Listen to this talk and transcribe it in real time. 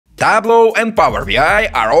Tableau and Power BI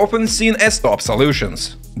are often seen as top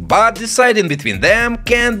solutions, but deciding between them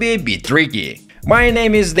can be a bit tricky. My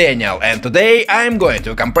name is Daniel, and today I'm going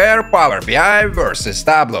to compare Power BI versus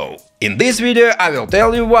Tableau. In this video I will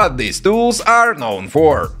tell you what these tools are known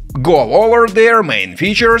for, go over their main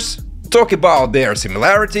features, talk about their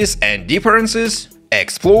similarities and differences,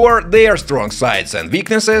 explore their strong sides and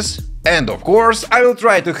weaknesses, and of course I will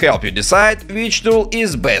try to help you decide which tool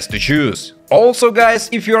is best to choose. Also guys,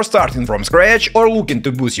 if you are starting from scratch or looking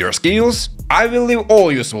to boost your skills, I will leave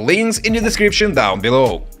all useful links in the description down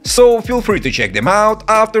below, so feel free to check them out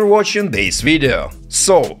after watching this video.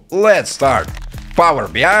 So, let's start. Power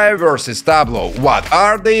BI versus Tableau, what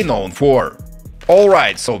are they known for?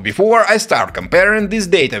 Alright, so before I start comparing these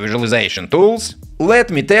data visualization tools, let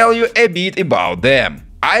me tell you a bit about them.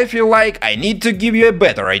 I feel like I need to give you a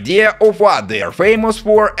better idea of what they are famous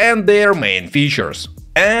for and their main features.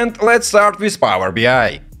 And let's start with Power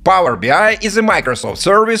BI. Power BI is a Microsoft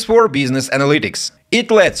service for business analytics.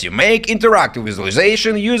 It lets you make interactive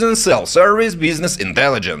visualization using self-service business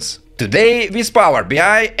intelligence. Today, with Power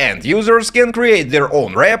BI, end users can create their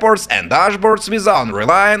own reports and dashboards without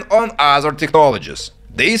relying on other technologies.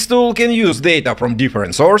 This tool can use data from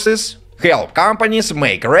different sources, help companies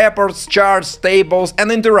make reports, charts, tables,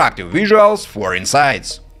 and interactive visuals for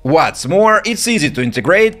insights. What's more, it's easy to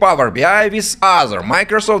integrate Power BI with other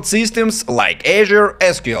Microsoft systems like Azure,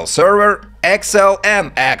 SQL Server, Excel,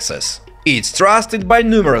 and Access. It's trusted by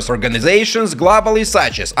numerous organizations globally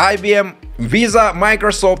such as IBM, Visa,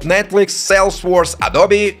 Microsoft, Netflix, Salesforce,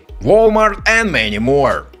 Adobe, Walmart, and many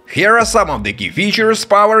more. Here are some of the key features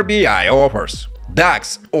Power BI offers.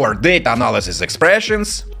 DAX, or Data Analysis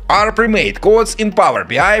Expressions, are pre-made codes in Power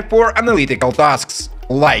BI for analytical tasks,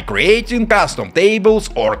 like creating custom tables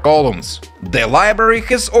or columns. The library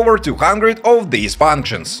has over 200 of these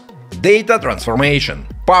functions. Data transformation.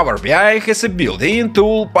 Power BI has a built-in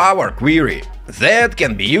tool Power Query that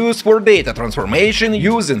can be used for data transformation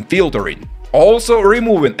using filtering, also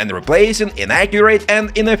removing and replacing inaccurate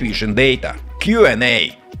and inefficient data.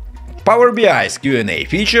 Q&A. Power BI's Q&A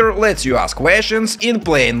feature lets you ask questions in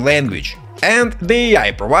plain language, and the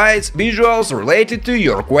AI provides visuals related to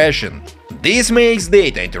your question. This makes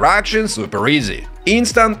data interaction super easy.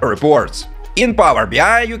 Instant reports. In Power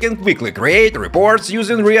BI you can quickly create reports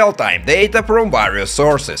using real-time data from various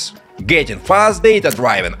sources, getting fast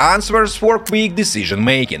data-driven answers for quick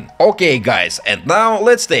decision-making. Okay guys, and now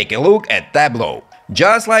let's take a look at Tableau.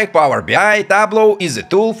 Just like Power BI, Tableau is a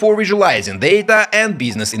tool for visualizing data and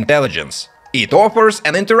business intelligence. It offers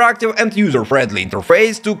an interactive and user-friendly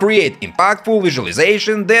interface to create impactful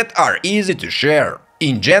visualizations that are easy to share.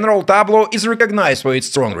 In general, Tableau is recognized for its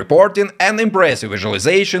strong reporting and impressive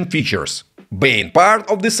visualization features. Being part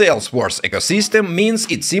of the Salesforce ecosystem means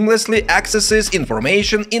it seamlessly accesses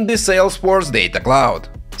information in the Salesforce Data Cloud.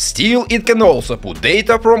 Still, it can also put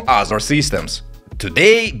data from other systems.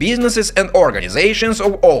 Today, businesses and organizations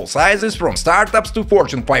of all sizes, from startups to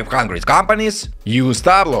Fortune 500 companies, use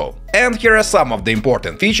Tableau. And here are some of the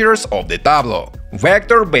important features of the Tableau.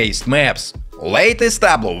 Vector-based maps. Latest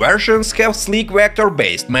Tableau versions have sleek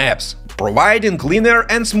vector-based maps, providing cleaner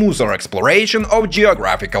and smoother exploration of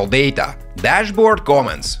geographical data. Dashboard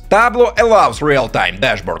comments. Tableau allows real-time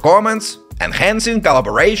dashboard comments, enhancing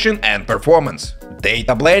collaboration and performance.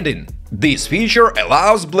 Data blending. This feature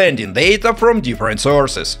allows blending data from different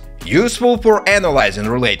sources, useful for analyzing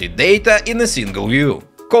related data in a single view.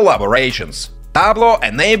 Collaborations. Tableau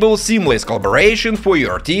enables seamless collaboration for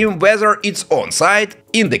your team, whether it's on-site,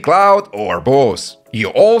 in the cloud, or both. You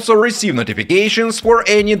also receive notifications for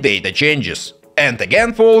any data changes. And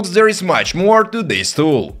again folks, there is much more to this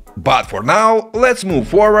tool. But for now, let's move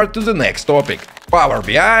forward to the next topic. Power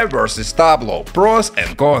BI versus Tableau, pros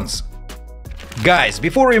and cons. Guys,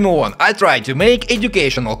 before we move on, I try to make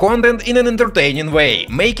educational content in an entertaining way,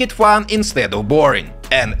 make it fun instead of boring.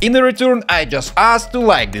 And in return, I just ask to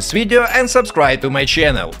like this video and subscribe to my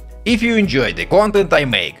channel, if you enjoy the content I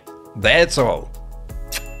make. That's all.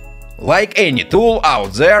 Like any tool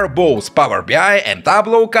out there, both Power BI and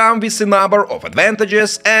Tableau come with a number of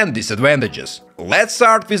advantages and disadvantages. Let's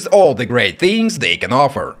start with all the great things they can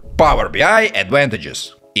offer. Power BI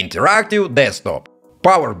advantages. Interactive desktop.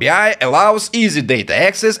 Power BI allows easy data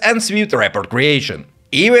access and swift report creation,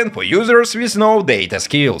 even for users with no data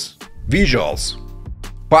skills. Visuals.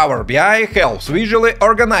 Power BI helps visually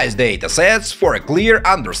organize data sets for a clear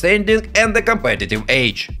understanding and a competitive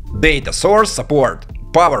edge. Data source support.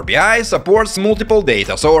 Power BI supports multiple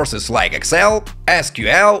data sources like Excel,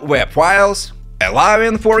 SQL, web files,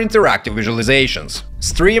 allowing for interactive visualizations.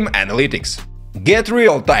 Stream analytics. Get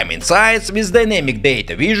real-time insights with dynamic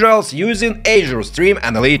data visuals using Azure Stream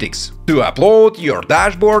Analytics to upload your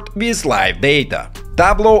dashboard with live data.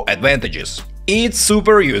 Tableau advantages. It's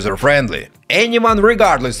super user-friendly. Anyone,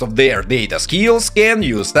 regardless of their data skills, can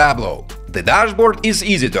use Tableau. The dashboard is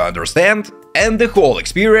easy to understand, and the whole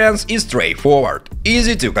experience is straightforward,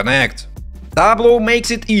 easy to connect. Tableau makes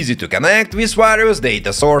it easy to connect with various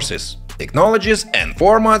data sources, technologies and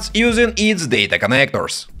formats using its data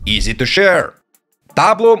connectors. Easy to share.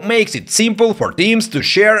 Tableau makes it simple for teams to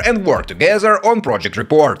share and work together on project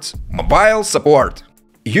reports. Mobile support.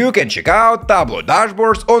 You can check out Tableau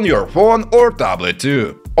dashboards on your phone or tablet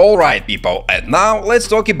too. Alright people, and now let's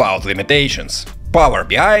talk about limitations. Power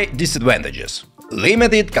BI disadvantages.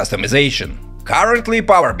 Limited customization. Currently,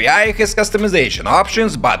 Power BI has customization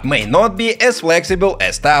options but may not be as flexible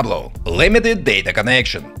as Tableau. Limited data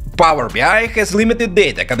connection. Power BI has limited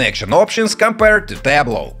data connection options compared to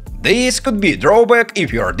Tableau. This could be a drawback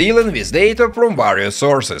if you are dealing with data from various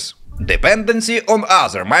sources. Dependency on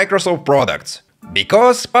other Microsoft products.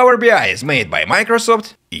 Because Power BI is made by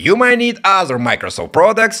Microsoft, you might need other Microsoft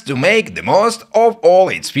products to make the most of all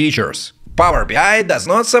its features. Power BI does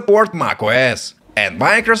not support macOS, and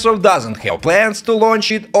Microsoft doesn't have plans to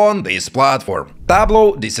launch it on this platform.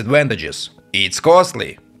 Tableau disadvantages. It's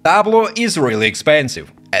costly. Tableau is really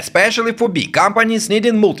expensive, especially for big companies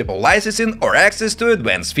needing multiple licensing or access to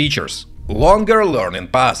advanced features. Longer learning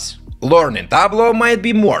paths. Learning Tableau might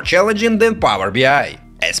be more challenging than Power BI,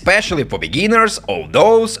 especially for beginners or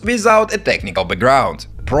those without a technical background.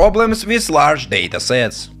 Problems with large data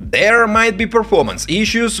sets. There might be performance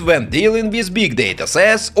issues when dealing with big data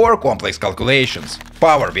sets or complex calculations.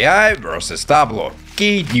 Power BI versus Tableau.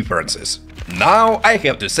 Key differences. Now I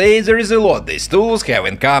have to say there is a lot these tools have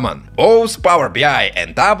in common. Both Power BI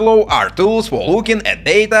and Tableau are tools for looking at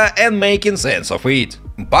data and making sense of it.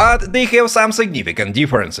 But they have some significant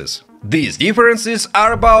differences. These differences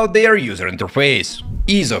are about their user interface,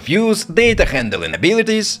 ease of use, data handling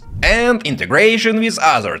abilities, and integration with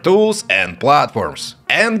other tools and platforms.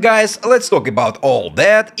 And guys, let's talk about all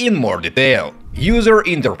that in more detail. User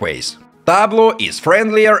interface. Tableau is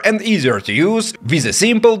friendlier and easier to use with a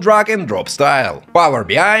simple drag-and-drop style. Power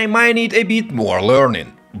BI might need a bit more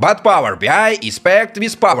learning. But Power BI is packed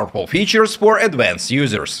with powerful features for advanced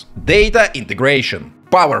users. Data integration.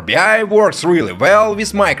 Power BI works really well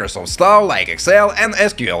with Microsoft stuff like Excel and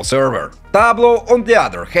SQL Server. Tableau, on the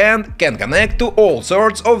other hand, can connect to all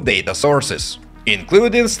sorts of data sources,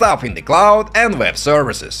 including stuff in the cloud and web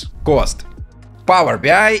services. Cost. Power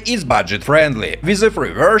BI is budget-friendly, with a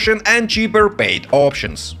free version and cheaper paid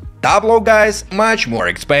options. Tableau, guys, much more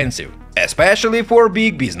expensive, especially for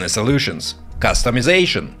big business solutions.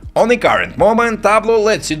 Customization. On the current moment, Tableau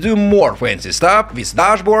lets you do more fancy stuff with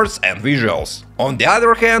dashboards and visuals. On the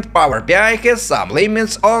other hand, Power BI has some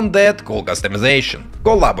limits on that cool customization.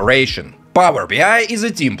 Collaboration. Power BI is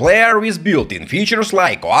a team player with built-in features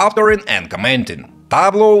like co-authoring and commenting.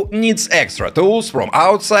 Tableau needs extra tools from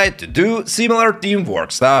outside to do similar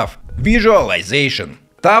teamwork stuff. Visualization.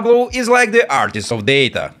 Tableau is like the artist of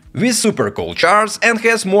data, with super cool charts and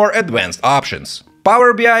has more advanced options.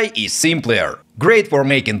 Power BI is simpler, great for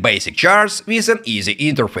making basic charts with an easy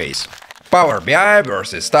interface. Power BI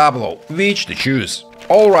versus Tableau, which to choose?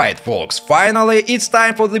 Alright folks, finally it's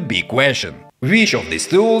time for the big question. Which of these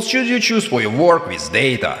tools should you choose for your work with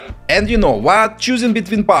data? And you know what, choosing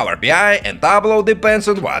between Power BI and Tableau depends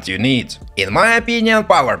on what you need. In my opinion,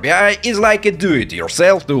 Power BI is like a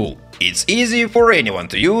do-it-yourself tool. It's easy for anyone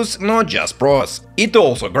to use, not just pros. It's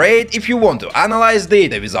also great if you want to analyze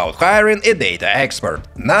data without hiring a data expert.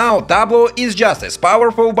 Now, Tableau is just as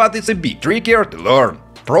powerful, but it's a bit trickier to learn.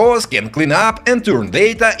 Pros can clean up and turn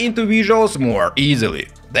data into visuals more easily.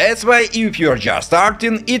 That's why if you're just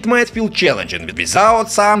starting, it might feel challenging without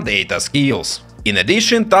some data skills. In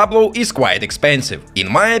addition, Tableau is quite expensive.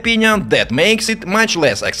 In my opinion, that makes it much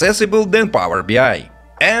less accessible than Power BI.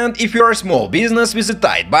 And if you're a small business with a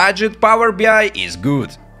tight budget, Power BI is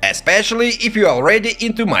good, especially if you're already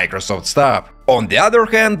into Microsoft stuff. On the other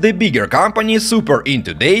hand, the bigger companies super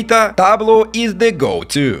into data, Tableau is the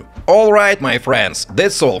go-to. Alright my friends,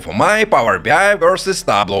 that's all for my Power BI versus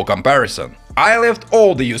Tableau comparison. I left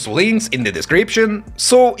all the useful links in the description,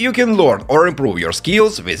 so you can learn or improve your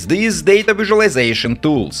skills with these data visualization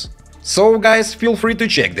tools. So guys, feel free to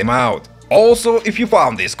check them out. Also, if you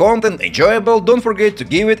found this content enjoyable, don't forget to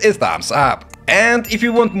give it a thumbs up. And if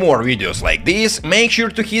you want more videos like this, make sure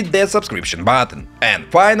to hit that subscription button. And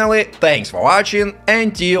finally, thanks for watching,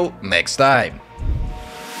 until next time.